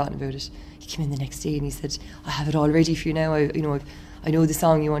sort of forgotten about it. He came in the next day and he said, "I have it all ready for you now. I know the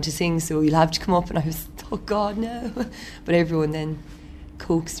song you want to sing, so you'll have to come up." And I was, "Oh God, no!" But everyone then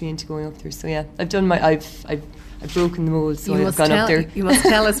coaxed me into going up there. So yeah, I've broken the mold, so I've gone up there. You must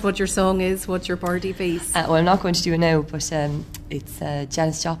tell us what your song is, what's your party piece. Well, I'm not going to do it now, but it's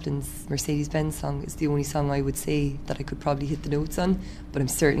Janis Joplin's Mercedes-Benz song. It's the only song I would say that I could probably hit the notes on, but I'm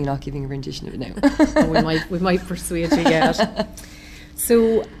certainly not giving a rendition of it now. we might persuade you yet.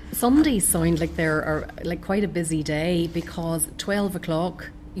 So Sundays sound like they're like quite a busy day, because 12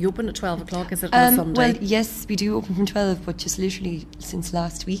 o'clock. You open at 12 o'clock, is it, on a Sunday? Well, yes, we do open from 12, but just literally since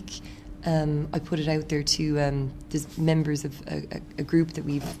last week, I put it out there to there's members of a group that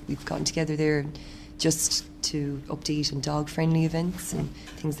we've gotten together there just to update on dog-friendly events and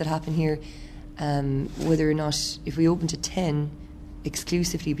things that happen here. Whether or not, if we opened at 10,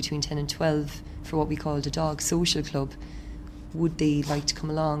 exclusively between 10 and 12, for what we called a dog social club, would they like to come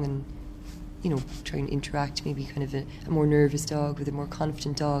along and try and interact, maybe kind of a more nervous dog with a more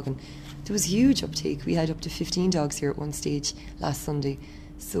confident dog. And there was huge uptake. We had up to 15 dogs here at one stage last Sunday.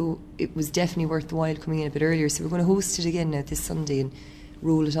 So it was definitely worth the while coming in a bit earlier. So we're going to host it again now this Sunday, and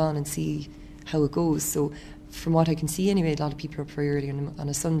roll it on and see how it goes. So from what I can see anyway, a lot of people are up very early on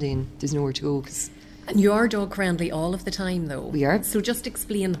a Sunday and there's nowhere to go. And you are dog friendly all of the time, though. We are. So just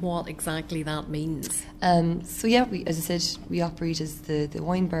explain what exactly that means. So yeah, as I said, we operate as the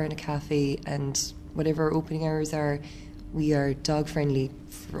wine bar and a cafe, and whatever our opening hours are, we are dog friendly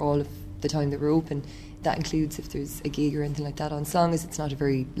for all of the time that we're open. That includes if there's a gig or anything like that on, as long as it's not a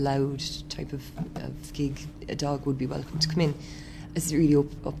very loud type of gig, a dog would be welcome to come in. It's really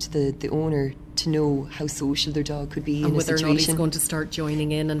up to the owner to know how social their dog could be and in a whether situation. or not he's going to start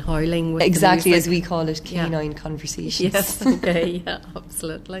joining in and howling with exactly, the as we call it, canine conversations. Yes, okay, yeah,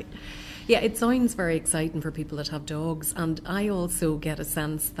 absolutely. Yeah, it sounds very exciting for people that have dogs, and I also get a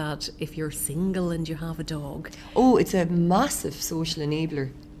sense that if you're single and you have a dog... Oh, it's a massive social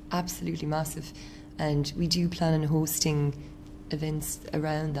enabler, absolutely massive, and we do plan on hosting events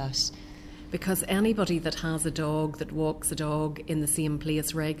around that. Because anybody that has a dog, that walks a dog in the same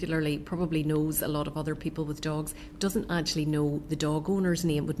place regularly, probably knows a lot of other people with dogs, doesn't actually know the dog owner's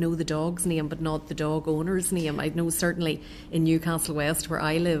name, would know the dog's name but not the dog owner's name. I know certainly in Newcastle West where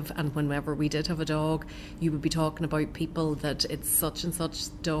I live, and whenever we did have a dog, you would be talking about people that it's such and such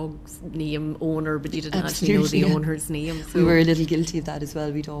dog's name owner, but you didn't actually know the owner's name. So we were a little guilty of that as well.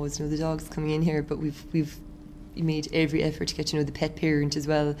 We'd always know the dogs coming in here, but we've made every effort to get to know the pet parent as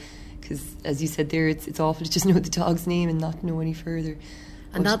well. Because, as you said there, it's awful to just know the dog's name and not know any further.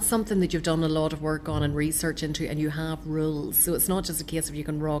 And that's something that you've done a lot of work on and research into, and you have rules. So it's not just a case of you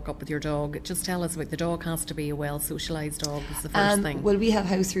can rock up with your dog. Just tell us about the dog has to be a well-socialised dog is the first thing. Well, we have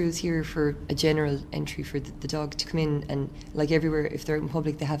house rules here for a general entry for the dog to come in, and like everywhere, if they're out in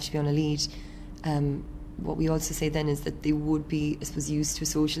public, they have to be on a lead. What we also say then is that they would be, I suppose, used to a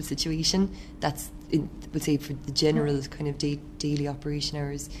social situation. That's, we'll say, for the general kind of daily operation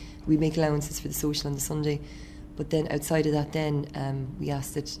hours. We make allowances for the social on the Sunday, but then outside of that then we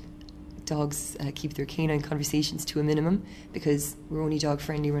ask that dogs keep their canine conversations to a minimum, because we're only dog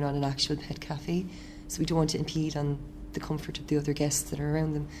friendly, we're not an actual pet cafe, so we don't want to impede on the comfort of the other guests that are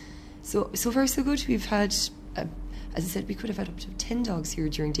around them. So far so good. We've had, as I said, we could have had up to 10 dogs here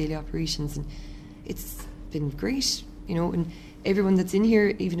during daily operations, and it's been great, and everyone that's in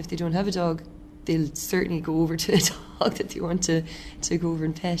here, even if they don't have a dog, they'll certainly go over to a dog that they want to go over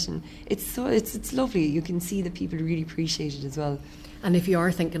and pet, and it's lovely. You can see that people really appreciate it as well. And if you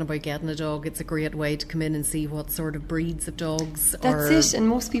are thinking about getting a dog, it's a great way to come in and see what sort of breeds of dogs that's it, and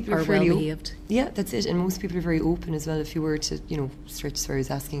most people are fairly well behaved. Yeah, that's it, and most people are very open as well. If you were to stretch as far as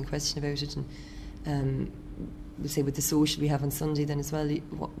asking a question about it, and we'll say with the social we have on Sunday then as well,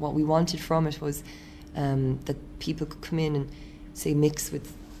 what we wanted from it was that people could come in and say mix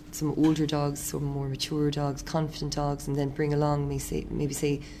with some older dogs, some more mature dogs, confident dogs, and then bring along maybe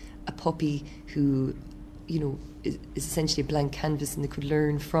say a puppy who is essentially a blank canvas, and they could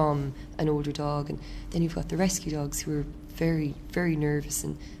learn from an older dog. And then you've got the rescue dogs who are very, very nervous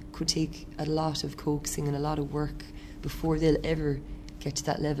and could take a lot of coaxing and a lot of work before they'll ever get to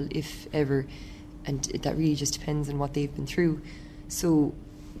that level, if ever, and that really just depends on what they've been through. So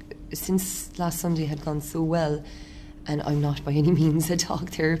since last Sunday had gone so well, and I'm not by any means a dog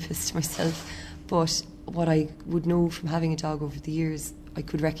therapist myself, but what I would know from having a dog over the years, I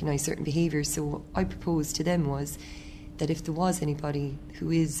could recognise certain behaviours. So what I proposed to them was that if there was anybody who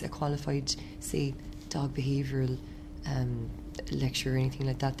is a qualified, say, dog behavioural lecturer or anything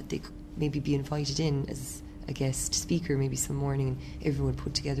like that, that they could maybe be invited in as a guest speaker maybe some morning, and everyone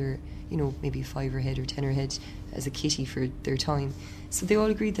put together, maybe a $5 head or $10 head as a kitty for their time. So they all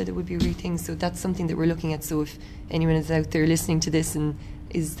agreed that it would be a great thing. So that's something that we're looking at. So if anyone is out there listening to this and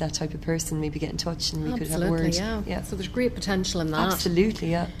is that type of person, maybe get in touch and we could have a word. Yeah. So there's great potential in that.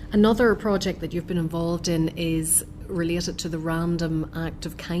 Absolutely, yeah. Another project that you've been involved in is related to the Random Act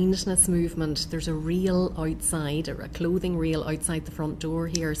of Kindness movement. There's a reel outside, or a clothing reel outside the front door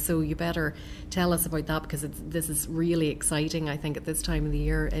here, so you better tell us about that, because this is really exciting, I think, at this time of the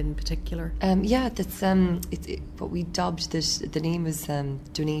year in particular. That's what we dubbed this. The name is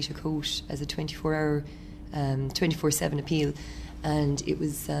Donate a Coat, as a 24-hour 24/7 appeal. And it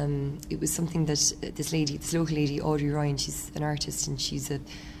was something that this local lady, Audrey Ryan, she's an artist and she's a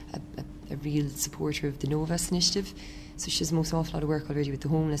real supporter of the Novas initiative. So she does an awful lot of work already with the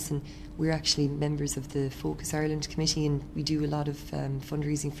homeless, and we're actually members of the Focus Ireland committee, and we do a lot of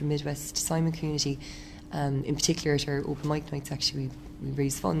fundraising for Midwest Simon community. In particular at our open mic nights, actually, we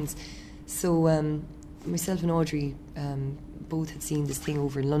raise funds. So myself and Audrey both had seen this thing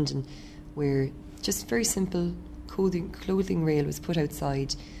over in London where just very simple clothing rail was put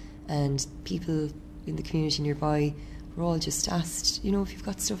outside, and people in the community nearby were all just asked, if you've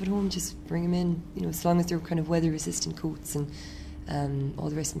got stuff at home, just bring them in, as long as they're kind of weather resistant coats. And all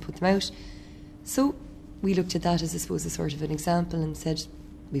the rest and put them out. So we looked at that as, I suppose, a sort of an example and said,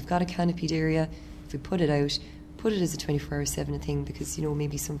 we've got a canopied area. If we put it out, put it as a 24/7 thing, because, you know,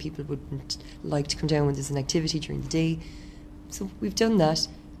 maybe some people wouldn't like to come down when there's an activity during the day. So we've done that,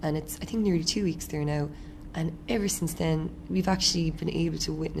 and it's, I think, nearly 2 weeks there now. And ever since then, we've actually been able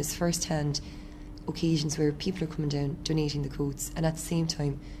to witness firsthand occasions where people are coming down donating the coats, and at the same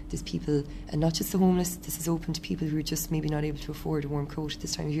time there's people, and not just the homeless, this is open to people who are just maybe not able to afford a warm coat at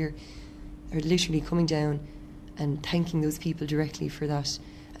this time of year, are literally coming down and thanking those people directly for that.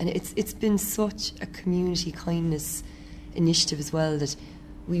 And it's been such a community kindness initiative as well, that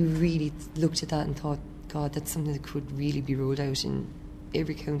we really looked at that and thought, God, that's something that could really be rolled out in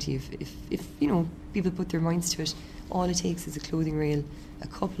every county if you know, people put their minds to it. All it takes is a clothing rail, a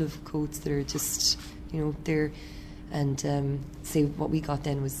couple of coats that are just, you know, there. And say what we got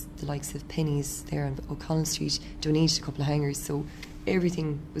then was the likes of Pennies there on O'Connell Street donated a couple of hangers, so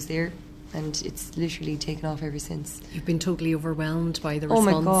everything was there, and it's literally taken off ever since. You've been totally overwhelmed by the response.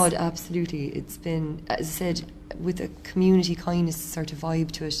 Oh my God, absolutely. It's been, as I said, with a community kindness sort of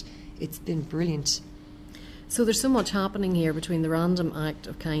vibe to it, it's been brilliant. So there's so much happening here between the Random Act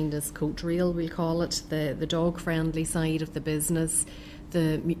of Kindness coat reel, we'll call it, the dog-friendly side of the business,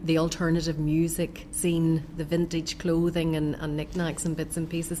 the alternative music scene, the vintage clothing and knickknacks and bits and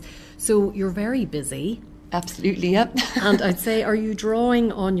pieces. So you're very busy. Absolutely, yep. And I'd say, are you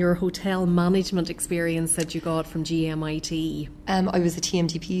drawing on your hotel management experience that you got from GMIT? I was a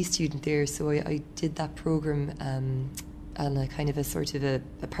TMDP student there, so I did that programme on a kind of a sort of a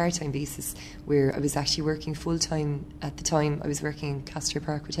part-time basis, where I was actually working full-time at the time. I was working in Castor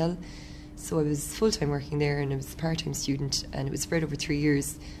Park Hotel, so I was full-time working there, and I was a part-time student, and it was spread over 3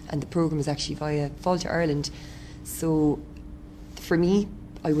 years, and the programme was actually via Fáilte Ireland. So for me,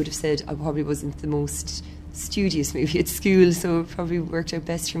 I would have said I probably wasn't the most studious maybe at school, so it probably worked out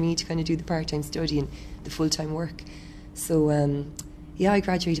best for me to kind of do the part-time study and the full-time work. So yeah, I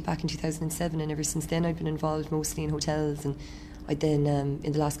graduated back in 2007, and ever since then I've been involved mostly in hotels. And I then,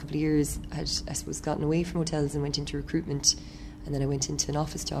 in the last couple of years, had, I suppose, gotten away from hotels and went into recruitment, and then I went into an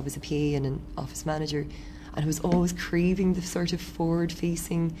office job as a PA and an office manager, and I was always craving the sort of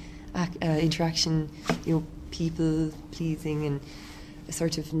forward-facing interaction, you know, people pleasing, and I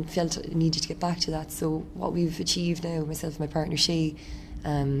sort of felt I needed to get back to that. So what we've achieved now, myself and my partner Shay,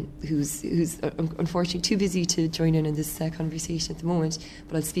 who's unfortunately too busy to join in this conversation at the moment,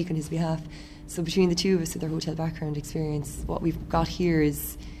 but I'll speak on his behalf. So between the two of us with our hotel background experience, what we've got here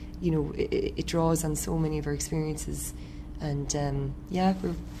is, you know, it draws on so many of our experiences, and yeah,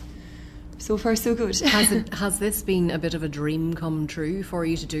 we're so far so good. Has this been a bit of a dream come true for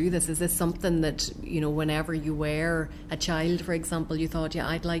you to do this? Is this something that, you know, whenever you were a child, for example, you thought, yeah,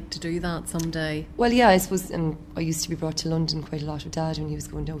 I'd like to do that someday? Well, yeah, I suppose I used to be brought to London quite a lot with Dad when he was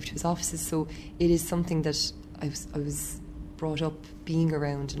going over to his offices, so it is something that I was brought up being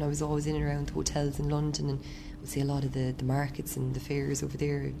around, and I was always in and around the hotels in London, and I would say a lot of the markets and the fairs over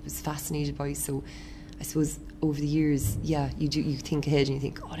there I was fascinated by. So I suppose over the years, yeah, you think ahead and you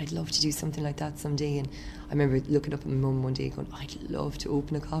think, God, I'd love to do something like that someday. And I remember looking up at my mum one day going, I'd love to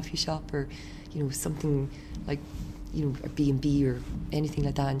open a coffee shop, or, you know, something like, you know, a B&B or anything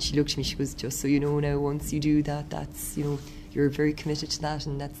like that. And she looked at me, she goes, just so you know now, once you do that, that's, you know, you're very committed to that,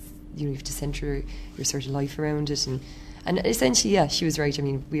 and that's, you know, you have to centre your sort of life around it. And essentially, yeah, she was right. I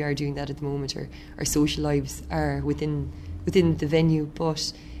mean, we are doing that at the moment. Our social lives are within the venue,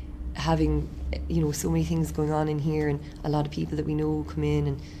 but having, you know, so many things going on in here, and a lot of people that we know come in,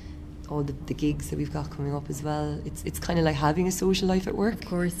 and all the gigs that we've got coming up as well. It's kind of like having a social life at work. Of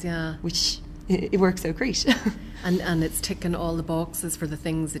course, yeah. Which it works out great. And it's ticking all the boxes for the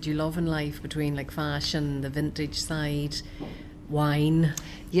things that you love in life, between like fashion, the vintage side, wine,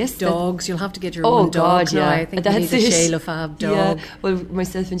 yes, dogs. You'll have to get your own dog. God, now. yeah. I think we need a Shay Lafab dog. Yeah. Well,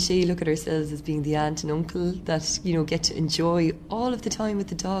 myself and Shay look at ourselves as being the aunt and uncle that, you know, get to enjoy all of the time with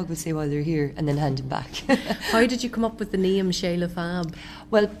the dog, we'll say, while they're here, and then hand him back. How did you come up with the name Shay Lafab?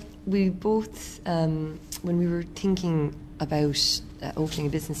 Well, we both, when we were thinking about opening a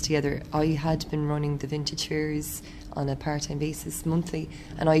business together, I had been running the vintage fairs on a part-time basis monthly,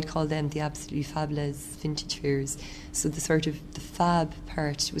 and I'd call them the absolutely fabulous vintage fairs. So the sort of the fab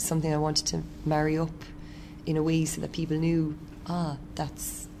part was something I wanted to marry up in a way so that people knew,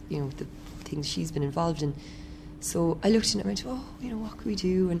 that's, you know, the things she's been involved in. So I looked at it and I went, oh, you know, what could we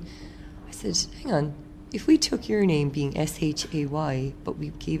do? And I said, hang on, if we took your name being S-H-A-Y, but we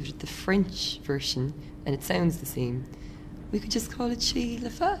gave it the French version, and it sounds the same, we could just call it Shay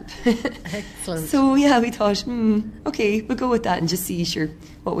Lafab. Excellent. So yeah, we thought, okay, we'll go with that and just see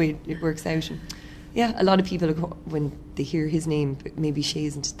what way it works out. Yeah, a lot of people, when they hear his name, but maybe Shay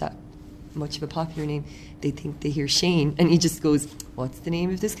isn't that much of a popular name, they think they hear Shane, and he just goes, "What's the name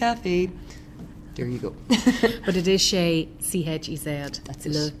of this cafe?" There you go. But it is Shay, CHEZ. That's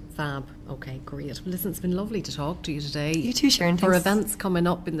it. Le Fab. Okay, great. Well, listen, it's been lovely to talk to you today. You too, Sharon. For Thanks. events coming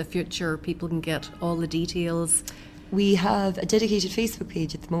up in the future, people can get all the details. We have a dedicated Facebook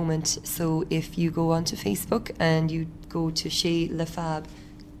page at the moment, so if you go onto Facebook and you go to Shay Le Fab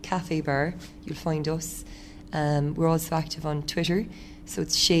Cafe Bar, you'll find us. We're also active on Twitter, so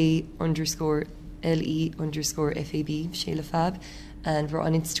it's Shay_LE_FAB, Shay Le Fab, and we're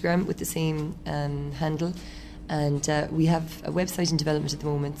on Instagram with the same handle. And we have a website in development at the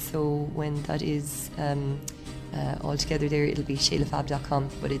moment, so when that is all together there, it'll be shaylefab.com,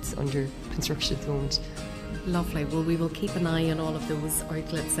 but it's under construction at the moment. Lovely. Well, we will keep an eye on all of those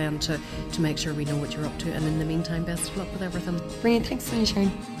outlets then to make sure we know what you're up to. And in the meantime, best of luck with everything. Brilliant. Thanks so much,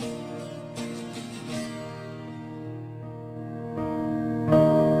 Sharon.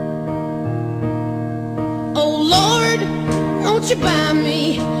 Oh Lord, won't you buy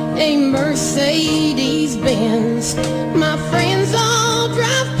me a Mercedes-Benz? My friends all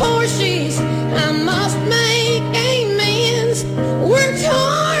drive Porsches. I must make amends. Worked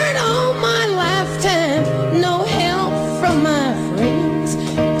hard all my lifetime, no help from my friends.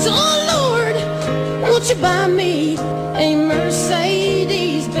 So Lord, won't you buy me a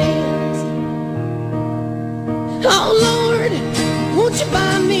Mercedes-Benz? Oh Lord, won't you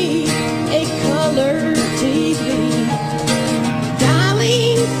buy me a color TV?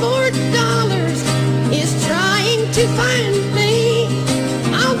 Dialing for dollars is trying to find me.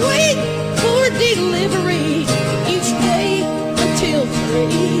 I wait for delivery each day until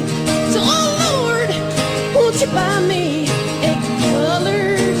 3. So oh Lord, won't you buy me a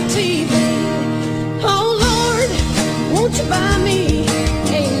color TV? Oh Lord, won't you buy me a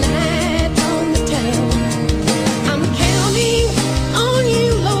night on the town? I'm counting on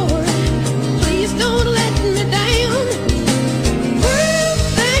you, Lord. Please don't let me down. Prove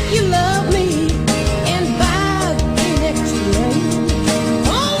that you love me and buy the next round.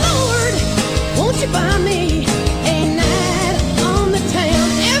 Oh Lord, won't you buy me a night on the town?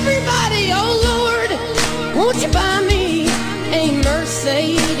 Everybody, oh Lord, won't you buy me a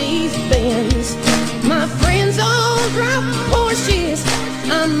Mercedes-Benz? My friends all drive Porsches.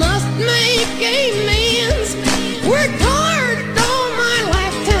 I must make amends. Worked hard all my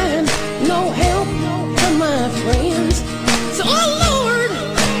lifetime, no help from my friends. So oh Lord,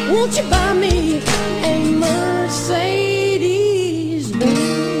 won't you buy me a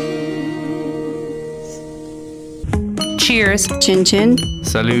Mercedes-Benz? Cheers. Chin chin.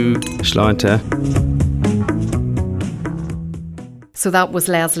 Salut, Schleunter. So that was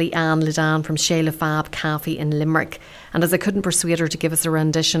Leslie Ann Ledan from Shay Le Fab Cafe in Limerick. And as I couldn't persuade her to give us a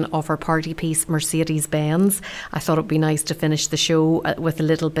rendition of her party piece Mercedes-Benz, I thought it would be nice to finish the show with a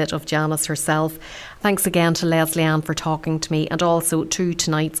little bit of Janice herself. Thanks again to Leslie Ann for talking to me, and also to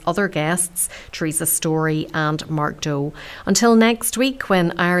tonight's other guests, Teresa Story and Mark Doe. Until next week,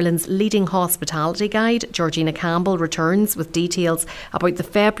 when Ireland's leading hospitality guide, Georgina Campbell, returns with details about the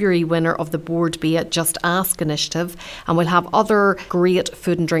February winner of the Board Bia Just Ask initiative, and we'll have other great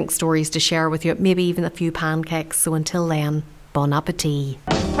food and drink stories to share with you, maybe even a few pancakes. So until then, bon appetit.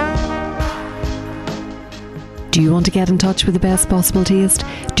 Do you want to get in touch with the best possible taste?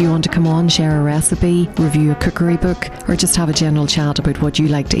 Do you want to come on, share a recipe, review a cookery book, or just have a general chat about what you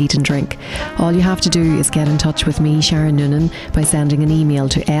like to eat and drink? All you have to do is get in touch with me, Sharon Noonan, by sending an email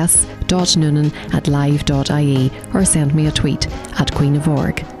to s.noonan@live.ie or send me a tweet @Queen of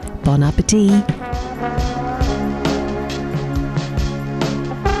Org. Bon appetit!